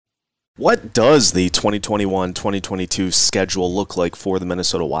What does the 2021-2022 schedule look like for the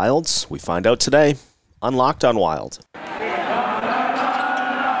Minnesota Wilds? We find out today on Locked On Wild.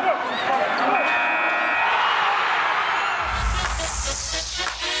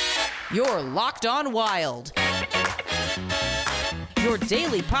 You're Locked On Wild. Your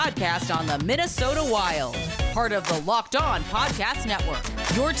daily podcast on the Minnesota Wild. Part of the Locked On Podcast Network.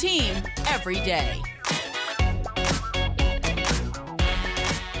 Your team every day.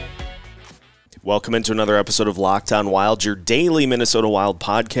 Welcome into another episode of Locked On Wild, your daily Minnesota Wild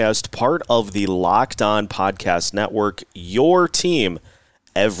podcast, part of the Locked On Podcast Network, your team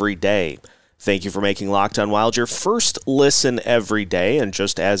every day. Thank you for making Locked On Wild your first listen every day. And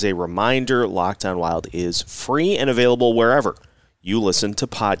just as a reminder, Locked On Wild is free and available wherever you listen to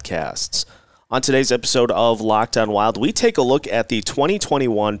podcasts. On today's episode of Locked On Wild, we take a look at the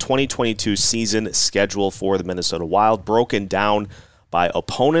 2021-2022 season schedule for the Minnesota Wild, broken down by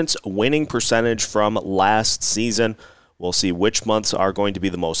opponents' winning percentage from last season. We'll see which months are going to be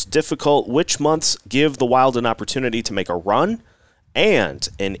the most difficult, which months give the Wild an opportunity to make a run, and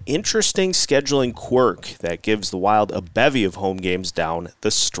an interesting scheduling quirk that gives the Wild a bevy of home games down the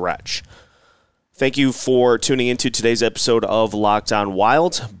stretch. Thank you for tuning into today's episode of Locked On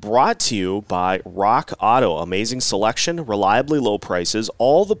Wild, brought to you by Rock Auto. Amazing selection, reliably low prices,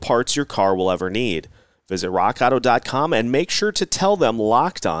 all the parts your car will ever need. Visit rockauto.com and make sure to tell them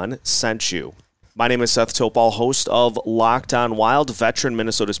Locked On sent you. My name is Seth Topal, host of Locked On Wild, veteran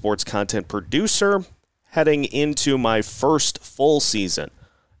Minnesota sports content producer, heading into my first full season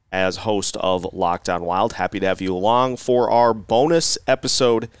as host of Locked On Wild. Happy to have you along for our bonus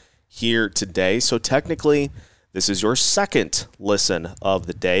episode here today. So technically, this is your second listen of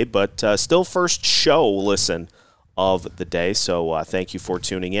the day, but still first show listen of the day. So thank you for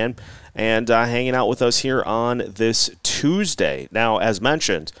tuning in and hanging out with us here on this Tuesday. Now, as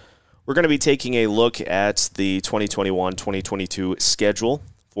mentioned, we're going to be taking a look at the 2021-2022 schedule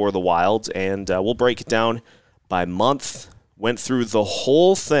for the Wild, and we'll break it down by month. Went through the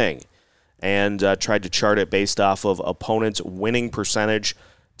whole thing and tried to chart it based off of opponents' winning percentage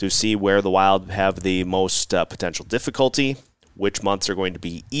to see where the Wild have the most potential difficulty, which months are going to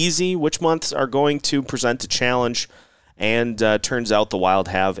be easy, which months are going to present a challenge. And turns out the Wild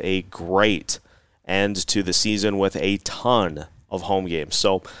have a great end to the season with a ton of home games.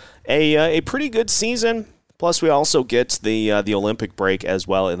 So a pretty good season. Plus, we also get the Olympic break as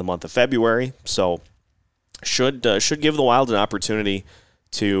well in the month of February. So should give the Wild an opportunity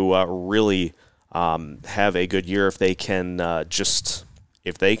to really have a good year if they can just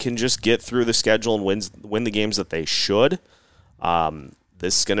get through the schedule and win the games that they should.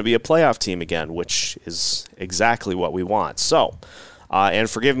 This is going to be a playoff team again, which is exactly what we want. So, and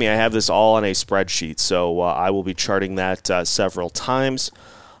forgive me, I have this all on a spreadsheet, so I will be charting that several times.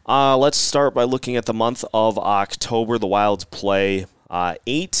 Let's start by looking at the month of October. The Wilds play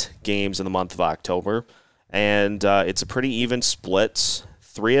 8 games in the month of October, and it's a pretty even split.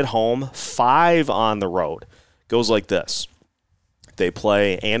 3 at home, 5 on the road. Goes like this. They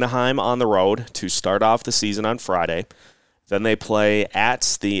play Anaheim on the road to start off the season on Friday. Then they play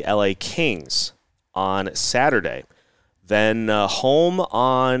at the LA Kings on Saturday. Then home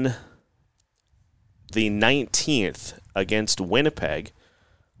on the 19th against Winnipeg.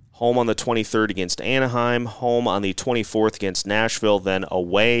 Home on the 23rd against Anaheim. Home on the 24th against Nashville. Then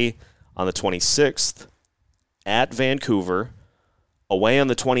away on the 26th at Vancouver. Away on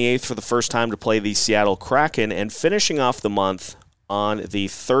the 28th for the first time to play the Seattle Kraken. And finishing off the month on the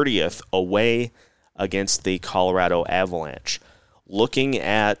 30th away against the Colorado Avalanche. Looking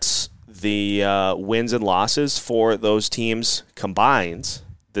at the wins and losses for those teams combined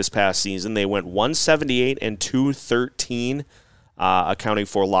this past season, they went 178 and 213, accounting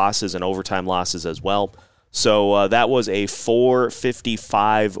for losses and overtime losses as well. So that was a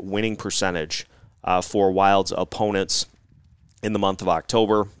 .455 winning percentage for Wild's opponents in the month of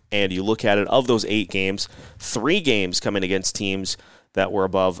October. And you look at it, of those 8 games, 3 games coming against teams that were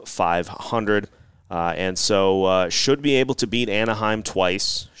above 500. And so should be able to beat Anaheim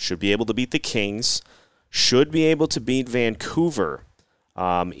twice, should be able to beat the Kings, should be able to beat Vancouver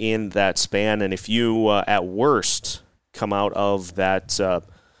in that span. And if you, at worst, come out of that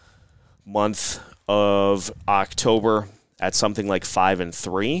month of October at something like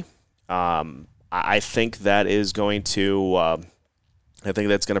 5-3, I think that is going to I think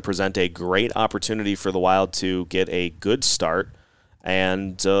that's going to present a great opportunity for the Wild to get a good start.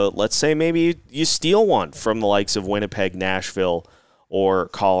 And let's say maybe you steal one from the likes of Winnipeg, Nashville, or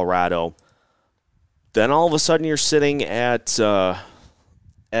Colorado. Then all of a sudden you're sitting at the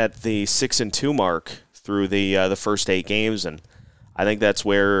 6-2 mark through the first 8 games, and I think that's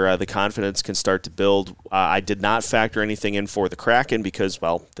where the confidence can start to build. I did not factor anything in for the Kraken because,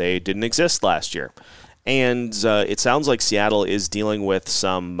 well, they didn't exist last year. And it sounds like Seattle is dealing with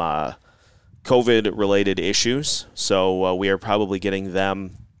some COVID-related issues, so we are probably getting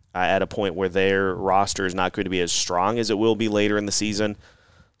them at a point where their roster is not going to be as strong as it will be later in the season.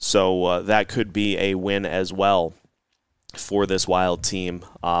 So that could be a win as well for this Wild team.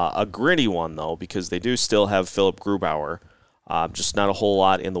 A gritty one, though, because they do still have Philip Grubauer. Just not a whole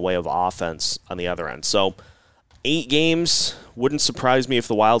lot in the way of offense on the other end. So 8 games, wouldn't surprise me if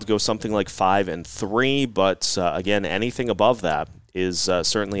the Wild go something like 5-3, but again, anything above that is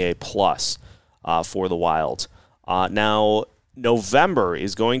certainly a plus for the Wild. Now, November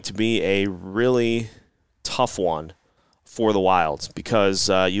is going to be a really tough one for the Wild because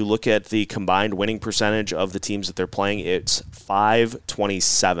you look at the combined winning percentage of the teams that they're playing, it's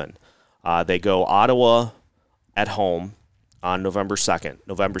 .527. They go Ottawa at home on November 2nd.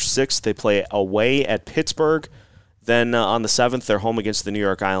 November 6th, they play away at Pittsburgh. Then on the 7th, they're home against the New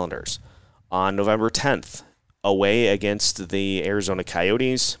York Islanders. On November 10th, away against the Arizona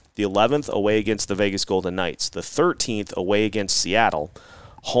Coyotes. The 11th, away against the Vegas Golden Knights. The 13th, away against Seattle.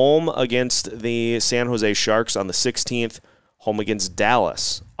 Home against the San Jose Sharks on the 16th. Home against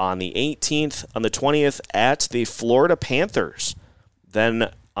Dallas on the 18th. On the 20th, at the Florida Panthers.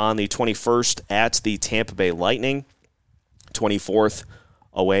 Then on the 21st, at the Tampa Bay Lightning. 24th,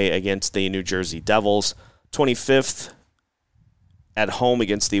 away against the New Jersey Devils. 25th, at home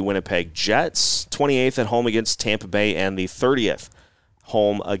against the Winnipeg Jets. 28th, at home against Tampa Bay. And the 30th,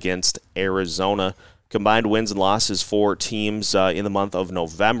 home against Arizona. Combined wins and losses for teams in the month of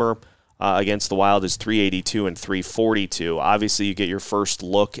November against the Wild is 382 and 342. Obviously, you get your first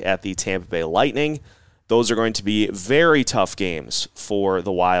look at the Tampa Bay Lightning. Those are going to be very tough games for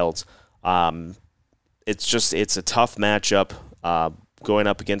the Wild. It's a tough matchup going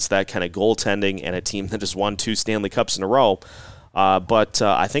up against that kind of goaltending and a team that has won 2 Stanley Cups in a row. But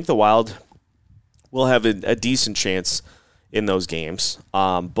I think the Wild will have a decent chance in those games.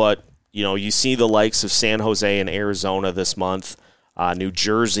 But, you know, you see the likes of San Jose and Arizona this month, New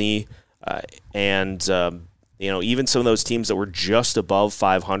Jersey, and, even some of those teams that were just above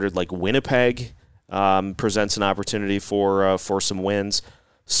 500, like Winnipeg, presents an opportunity for some wins.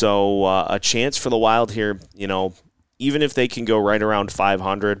 So a chance for the Wild here, even if they can go right around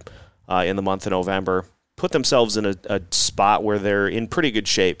 500 in the month of November, put themselves in a spot where they're in pretty good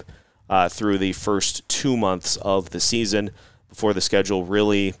shape through the first 2 months of the season before the schedule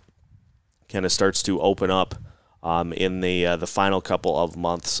really kind of starts to open up in the final couple of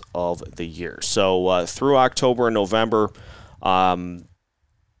months of the year. So through October and November,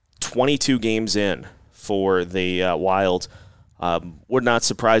 22 games in for the Wild. Would not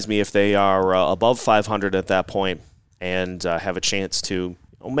surprise me if they are above 500 at that point and have a chance to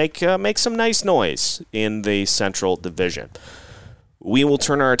make some nice noise in the Central Division. We will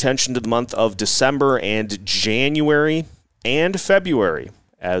turn our attention to the month of December and January and February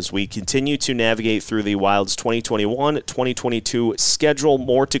as we continue to navigate through the Wild's 2021-2022 schedule.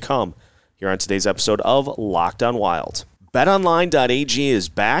 More to come here on today's episode of Locked On Wild. BetOnline.ag is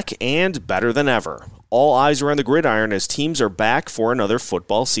back and better than ever. All eyes are on the gridiron as teams are back for another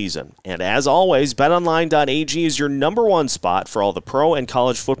football season. And as always, BetOnline.ag is your number one spot for all the pro and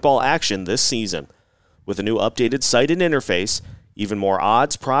college football action this season. With a new updated site and interface, even more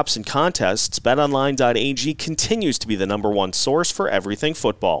odds, props, and contests, BetOnline.ag continues to be the number one source for everything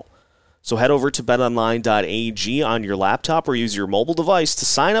football. So head over to BetOnline.ag on your laptop or use your mobile device to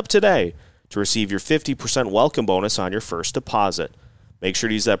sign up today to receive your 50% welcome bonus on your first deposit. Make sure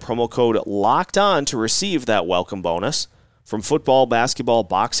to use that promo code LOCKEDON to receive that welcome bonus. From football, basketball,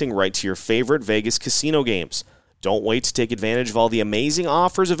 boxing, right to your favorite Vegas casino games. Don't wait to take advantage of all the amazing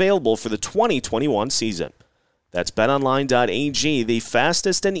offers available for the 2021 season. That's BetOnline.ag, the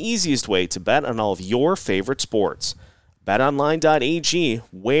fastest and easiest way to bet on all of your favorite sports. BetOnline.ag,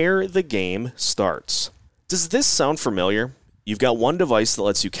 where the game starts. Does this sound familiar? You've got one device that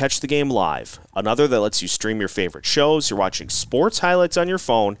lets you catch the game live, another that lets you stream your favorite shows, you're watching sports highlights on your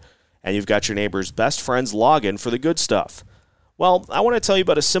phone, and you've got your neighbor's best friend's login for the good stuff. Well, I want to tell you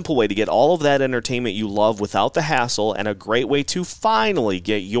about a simple way to get all of that entertainment you love without the hassle and a great way to finally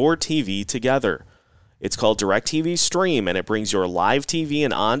get your TV together. It's called DirecTV Stream, and it brings your live TV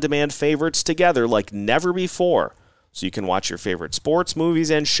and on-demand favorites together like never before, so you can watch your favorite sports, movies,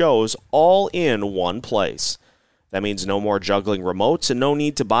 and shows all in one place. That means no more juggling remotes and no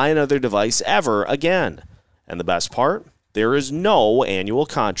need to buy another device ever again. And the best part? There is no annual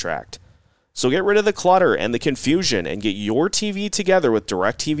contract. So get rid of the clutter and the confusion and get your TV together with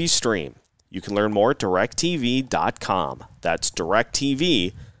DirecTV Stream. You can learn more at directtv.com. That's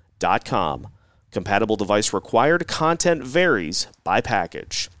directtv.com. Compatible device required. Content varies by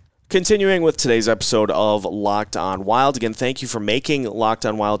package. Continuing with today's episode of Locked On Wild. Again, thank you for making Locked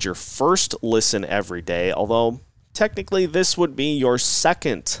On Wild your first listen every day, although technically this would be your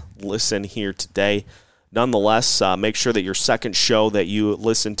second listen here today. Nonetheless, make sure that your second show that you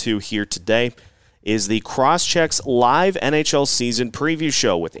listen to here today is the Crosschecks live NHL season preview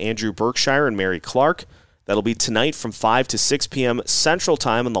show with Andrew Berkshire and Mary Clark. That'll be tonight from 5 to 6 p.m. Central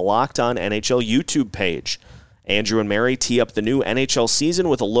Time on the Locked On NHL YouTube page. Andrew and Mary tee up the new NHL season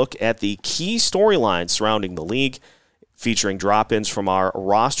with a look at the key storylines surrounding the league, featuring drop-ins from our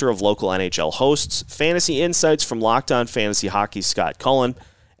roster of local NHL hosts, fantasy insights from Locked On Fantasy Hockey's Scott Cullen,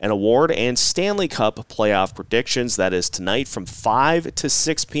 an award and Stanley Cup playoff predictions. That is tonight from 5 to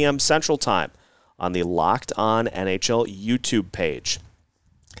 6 p.m. Central Time on the Locked On NHL YouTube page.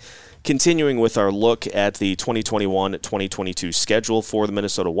 Continuing with our look at the 2021-2022 schedule for the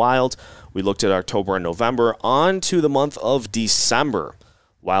Minnesota Wild, we looked at October and November. On to the month of December.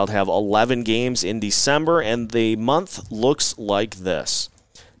 Wild have 11 games in December, and the month looks like this.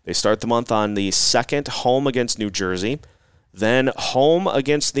 They start the month on the 2nd, home against New Jersey, then home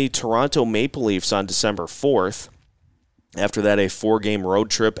against the Toronto Maple Leafs on December 4th. After that, a 4-game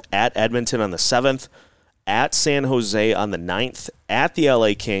road trip at Edmonton on the 7th, at San Jose on the 9th, at the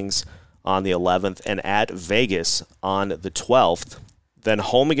LA Kings on the 11th, and at Vegas on the 12th. Then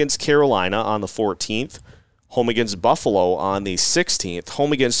home against Carolina on the 14th, home against Buffalo on the 16th,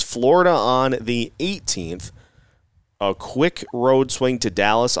 home against Florida on the 18th, a quick road swing to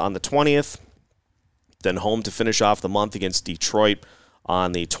Dallas on the 20th, then home to finish off the month against Detroit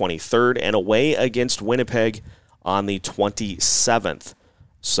on the 23rd, and away against Winnipeg on the 27th.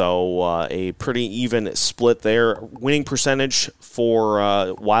 So a pretty even split there. Winning percentage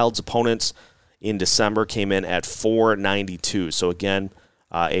for Wild's opponents in December came in at .492. So again,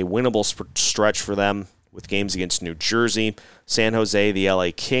 a winnable stretch for them with games against New Jersey, San Jose, the LA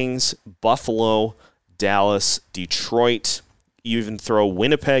Kings, Buffalo, Dallas, Detroit. You even throw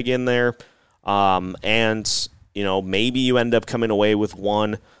Winnipeg in there. And, you know, maybe you end up coming away with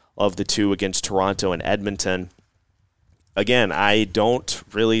one of the two against Toronto and Edmonton. Again, I don't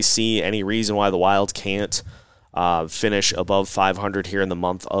really see any reason why the Wild can't finish above 500 here in the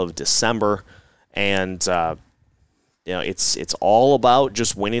month of December. And, you know, it's all about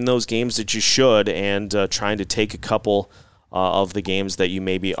just winning those games that you should and trying to take a couple of the games that you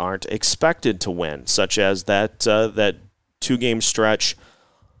maybe aren't expected to win, such as that 2-game stretch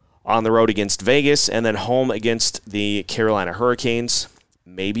on the road against Vegas and then home against the Carolina Hurricanes.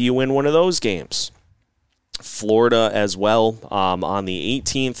 Maybe you win one of those games. Florida as well on the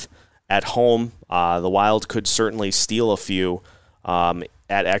 18th at home. The Wild could certainly steal a few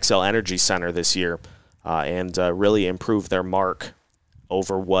at XL Energy Center this year and really improve their mark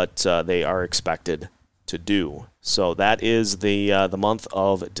over what they are expected to do. So that is the month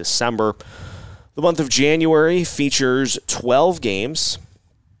of December. The month of January features 12 games.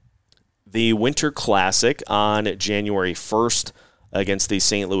 The Winter Classic on January 1st against the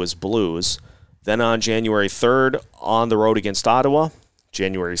St. Louis Blues. Then on January 3rd, on the road against Ottawa.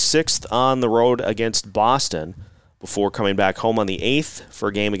 January 6th, on the road against Boston, before coming back home on the 8th for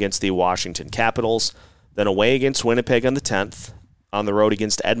a game against the Washington Capitals. Then away against Winnipeg on the 10th, on the road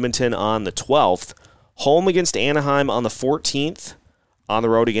against Edmonton on the 12th, home against Anaheim on the 14th, on the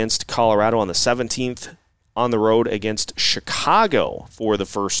road against Colorado on the 17th, on the road against Chicago for the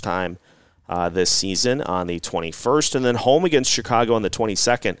first time this season on the 21st, and then home against Chicago on the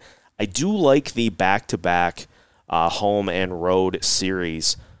 22nd. I do like the back-to-back home and road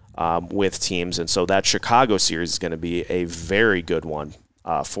series with teams, and so that Chicago series is going to be a very good one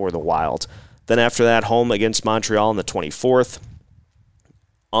for the Wild. Then after that, home against Montreal on the 24th,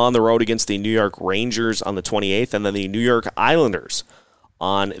 on the road against the New York Rangers on the 28th, and then the New York Islanders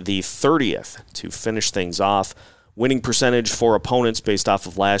on the 30th to finish things off. Winning percentage for opponents based off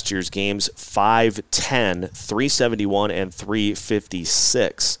of last year's games, .510, .371, and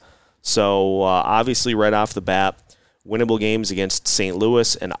 .356. So obviously right off the bat, winnable games against St.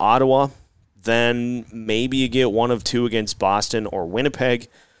 Louis and Ottawa. Then maybe you get one of two against Boston or Winnipeg.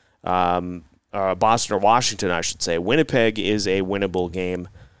 Boston or Washington, I should say. Winnipeg is a winnable game.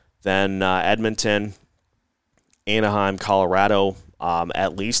 Then Edmonton, Anaheim, Colorado,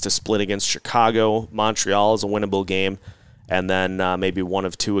 at least a split against Chicago. Montreal is a winnable game. And then maybe one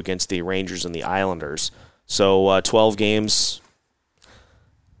of two against the Rangers and the Islanders. So 12 games,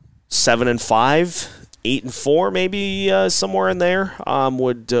 7-5, 8-4, maybe somewhere in there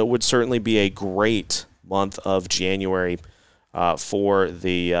would certainly be a great month of January for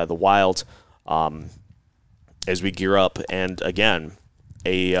the Wild. as we gear up. And again,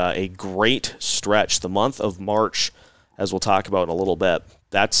 a great stretch. The month of March, as we'll talk about in a little bit,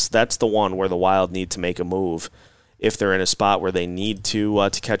 that's the one where the Wild need to make a move if they're in a spot where they need to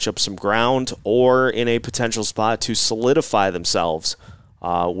catch up some ground, or in a potential spot to solidify themselves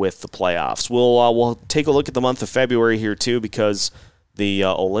with the playoffs. We'll take a look at the month of February here too, because the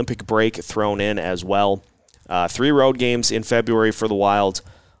Olympic break thrown in as well. 3 road games in February for the Wild.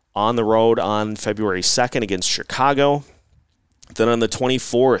 On the road on February 2nd against Chicago. Then on the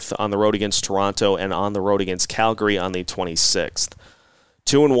 24th on the road against Toronto, and on the road against Calgary on the 26th.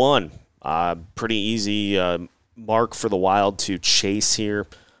 2-1. Pretty easy mark for the Wild to chase here.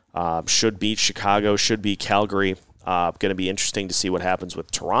 Should beat Chicago, should beat Calgary. Going to be interesting to see what happens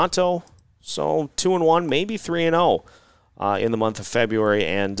with Toronto. So 2-1, maybe 3-0 in the month of February,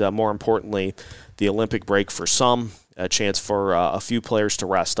 and more importantly, the Olympic break for some, a chance for a few players to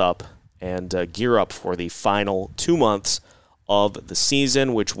rest up and gear up for the final 2 months of the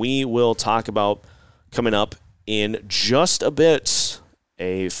season, which we will talk about coming up in just a bit.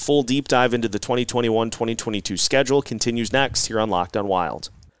 A full deep dive into the 2021-2022 schedule continues next here on Locked On Wild.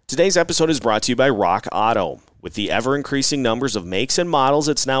 Today's episode is brought to you by Rock Auto. With the ever-increasing numbers of makes and models,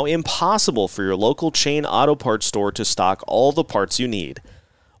 it's now impossible for your local chain auto parts store to stock all the parts you need.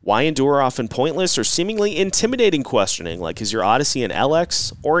 Why endure often pointless or seemingly intimidating questioning like, is your Odyssey an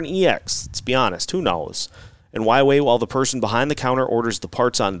LX or an EX? Let's be honest, who knows? And why wait while the person behind the counter orders the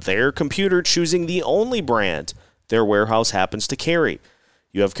parts on their computer, choosing the only brand their warehouse happens to carry?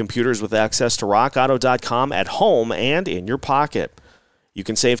 You have computers with access to rockauto.com at home and in your pocket. You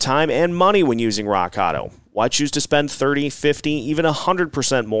can save time and money when using Rock Auto. Why choose to spend 30, 50, even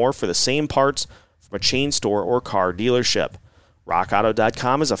 100% more for the same parts from a chain store or car dealership?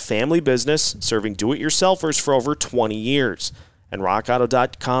 RockAuto.com is a family business serving do-it-yourselfers for over 20 years. And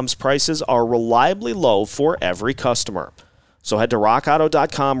RockAuto.com's prices are reliably low for every customer. So head to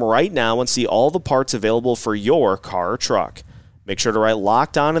RockAuto.com right now and see all the parts available for your car or truck. Make sure to write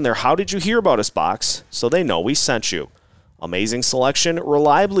Locked On in their How Did You Hear About Us box so they know we sent you. Amazing selection,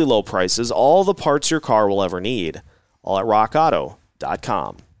 reliably low prices, all the parts your car will ever need. All at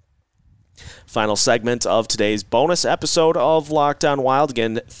RockAuto.com. Final segment of today's bonus episode of Locked On Wild.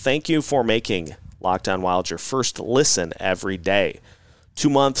 Again, thank you for making Locked On Wild your first listen every day. 2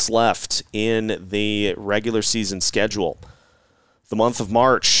 months left in the regular season schedule. The month of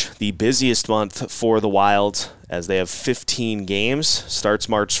March, the busiest month for the Wild, as they have 15 games. Starts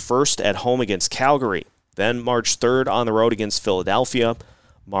March 1st at home against Calgary. Then March 3rd on the road against Philadelphia.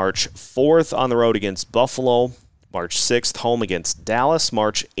 March 4th on the road against Buffalo. March 6th home against Dallas.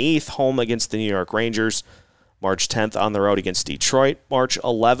 March 8th home against the New York Rangers. March 10th on the road against Detroit. March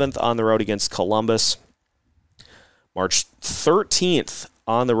 11th on the road against Columbus. March 13th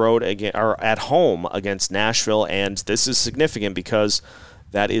on the road again, or at home against Nashville, and this is significant because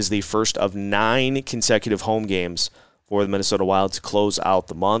that is the first of 9 consecutive home games for the Minnesota Wild to close out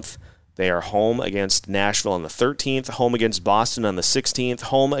the month. They are home against Nashville on the 13th, home against Boston on the 16th,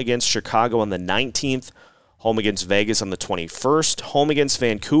 home against Chicago on the 19th, home against Vegas on the 21st, home against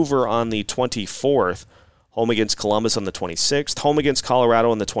Vancouver on the 24th, home against Columbus on the 26th, home against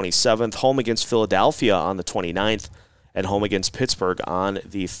Colorado on the 27th, home against Philadelphia on the 29th, and home against Pittsburgh on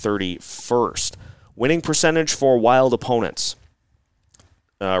the 31st. Winning percentage for Wild opponents.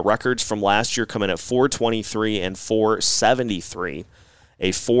 Records from last year come in at .423 and .473.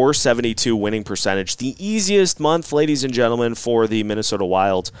 A .472 winning percentage. The easiest month, ladies and gentlemen, for the Minnesota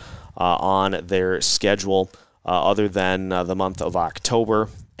Wild on their schedule, other than the month of October.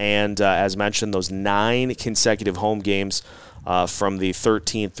 And as mentioned, those 9 consecutive home games from the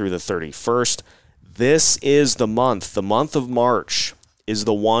 13th through the 31st. This is the month of March, is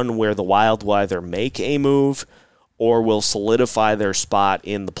the one where the Wild will either make a move or will solidify their spot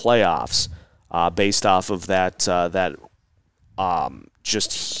in the playoffs based off of that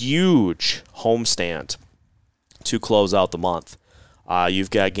just huge homestand to close out the month. You've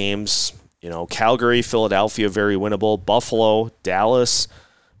got games, Calgary, Philadelphia, very winnable. Buffalo, Dallas,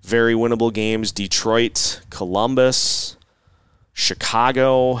 very winnable games. Detroit, Columbus,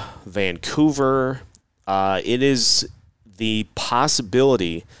 Chicago, Vancouver. It is the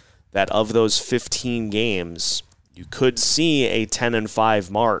possibility that of those 15 games, you could see a 10-5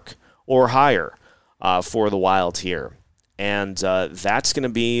 mark or higher for the Wild here. And that's going to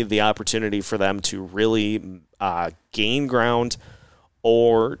be the opportunity for them to really gain ground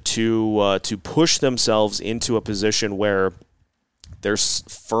or to push themselves into a position where they're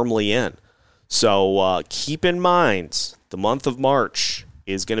firmly in. So keep in mind, the month of March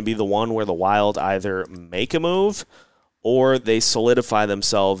is going to be the one where the Wild either make a move or they solidify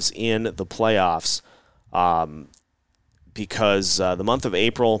themselves in the playoffs, because the month of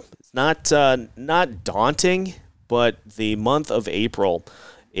April is not daunting, but the month of April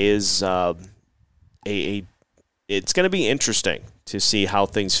is it's going to be interesting to see how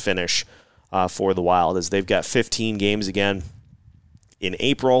things finish for the Wild, as they've got 15 games again in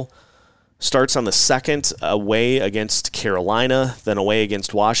April. Starts on the 2nd, away against Carolina, then away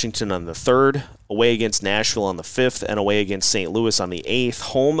against Washington on the 3rd, away against Nashville on the 5th, and away against St. Louis on the 8th,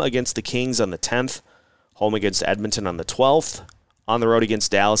 home against the Kings on the 10th, home against Edmonton on the 12th, on the road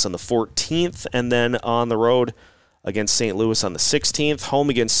against Dallas on the 14th, and then on the road against St. Louis on the 16th, home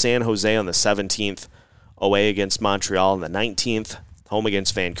against San Jose on the 17th, away against Montreal on the 19th, home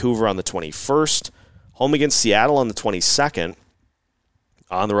against Vancouver on the 21st, home against Seattle on the 22nd,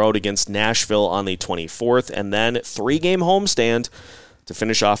 on the road against Nashville on the 24th, and then 3-game homestand to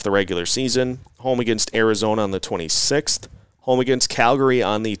finish off the regular season, home against Arizona on the 26th, home against Calgary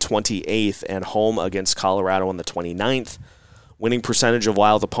on the 28th, and home against Colorado on the 29th. Winning percentage of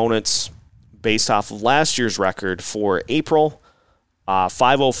Wild opponents based off of last year's record for April,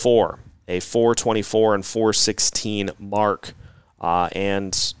 504, a 424 and 416 mark.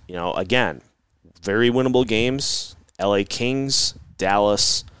 And, again, very winnable games. LA Kings,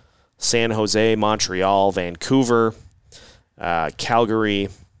 Dallas, San Jose, Montreal, Vancouver, Calgary.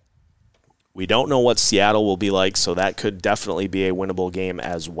 We don't know what Seattle will be like, so that could definitely be a winnable game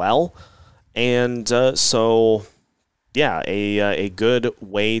as well. And a good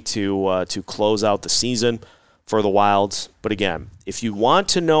way to close out the season for the Wild. But again, if you want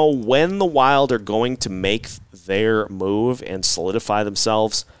to know when the Wild are going to make their move and solidify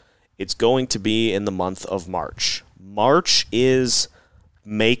themselves, it's going to be in the month of March. March is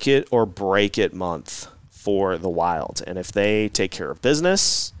make it or break it month for the Wild. And if they take care of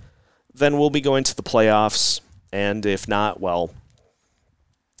business, then we'll be going to the playoffs. And if not, well,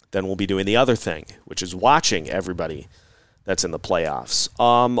 then we'll be doing the other thing, which is watching everybody that's in the playoffs.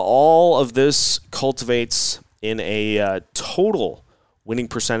 All of this cultivates in a total winning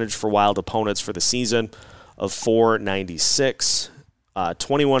percentage for Wild opponents for the season of .496.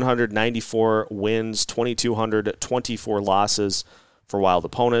 2,194 wins, 2,224 losses for Wild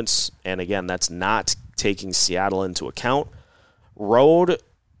opponents. And again, that's not taking Seattle into account. Road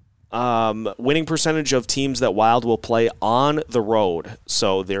winning percentage of teams that Wild will play on the road.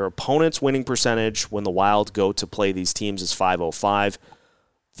 So their opponent's winning percentage when the Wild go to play these teams is .505.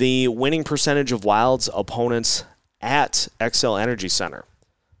 The winning percentage of Wild's opponents at Xcel Energy Center,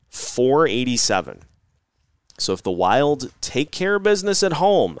 .487. So if the Wild take care of business at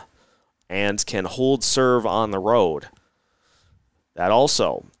home and can hold serve on the road, that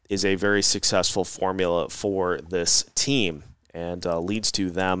also is a very successful formula for this team and leads to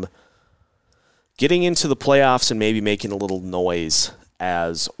them getting into the playoffs and maybe making a little noise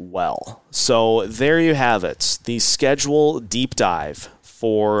as well. So there you have it, the schedule deep dive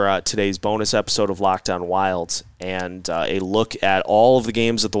for today's bonus episode of Locked On Wild, and a look at all of the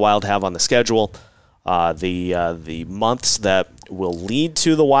games that the Wild have on the schedule, the months that will lead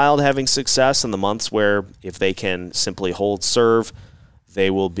to the Wild having success, and the months where if they can simply hold serve, they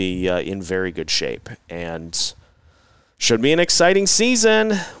will be in very good shape. And should be an exciting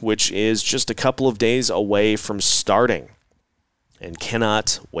season, which is just a couple of days away from starting, and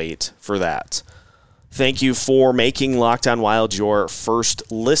cannot wait for that. Thank you for making Locked On Wild your first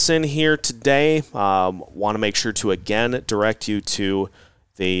listen here today. Want to make sure to again direct you to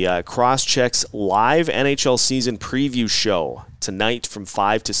the Crosschecks live NHL season preview show tonight from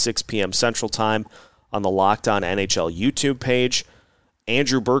 5 to 6 p.m. Central Time on the Locked On NHL YouTube page.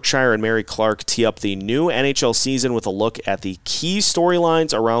 Andrew Berkshire and Mary Clark tee up the new NHL season with a look at the key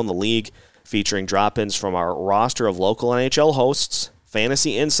storylines around the league, featuring drop-ins from our roster of local NHL hosts,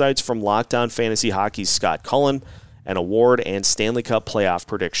 fantasy insights from Locked On Fantasy Hockey's Scott Cullen, and award and Stanley Cup playoff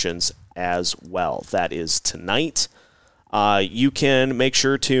predictions as well. That is tonight. You can make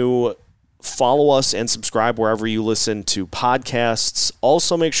sure to follow us and subscribe wherever you listen to podcasts.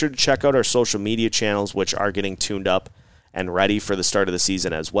 Also, make sure to check out our social media channels, which are getting tuned up and ready for the start of the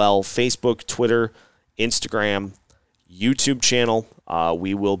season as well. Facebook, Twitter, Instagram, YouTube channel.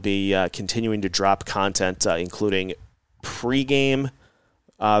 We will be continuing to drop content, including pregame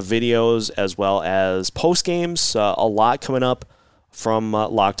videos as well as postgames. A lot coming up from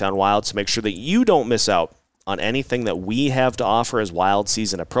Locked On Wild, so make sure that you don't miss out on anything that we have to offer as Wild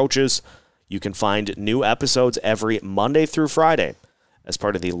season approaches. You can find new episodes every Monday through Friday as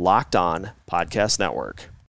part of the Locked On Podcast Network.